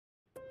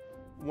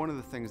One of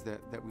the things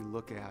that we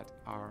look at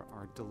are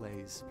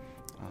delays.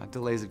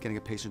 Delays of getting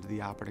a patient to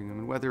the operating room,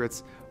 and whether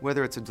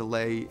it's a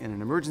delay in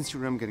an emergency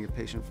room, getting a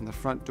patient from the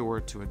front door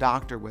to a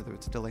doctor, whether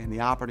it's a delay in the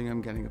operating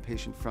room, getting a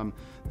patient from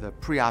the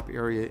pre-op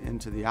area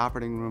into the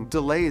operating room.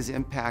 Delays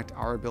impact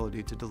our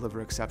ability to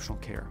deliver exceptional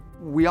care.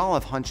 We all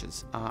have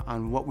hunches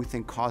on what we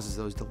think causes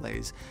those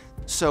delays.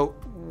 So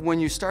when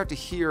you start to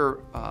hear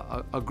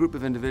a group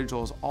of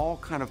individuals all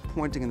kind of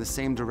pointing in the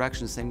same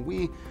direction, saying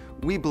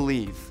we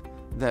believe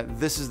that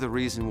this is the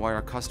reason why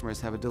our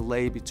customers have a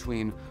delay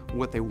between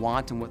what they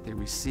want and what they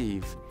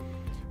receive,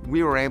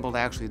 we were able to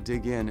actually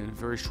dig in a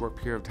very short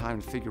period of time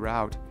and figure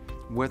out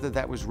whether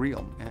that was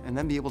real and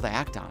then be able to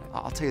act on it.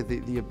 I'll tell you,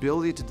 the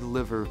ability to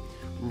deliver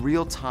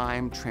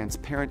real-time,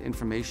 transparent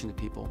information to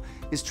people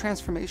is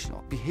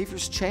transformational.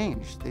 Behaviors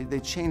change. They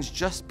change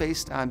just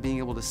based on being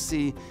able to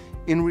see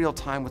in real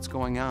time what's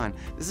going on.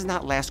 This is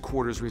not last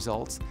quarter's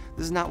results.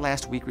 This is not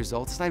last week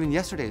results. It's not even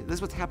yesterday. This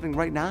is what's happening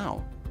right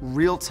now.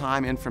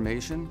 Real-time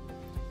information,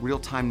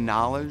 real-time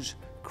knowledge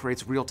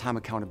creates real-time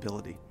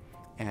accountability.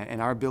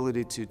 And our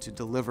ability to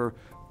deliver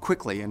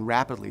quickly and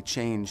rapidly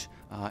change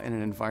in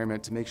an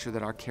environment to make sure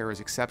that our care is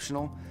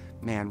exceptional,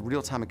 man,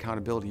 real-time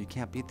accountability, you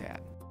can't beat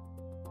that.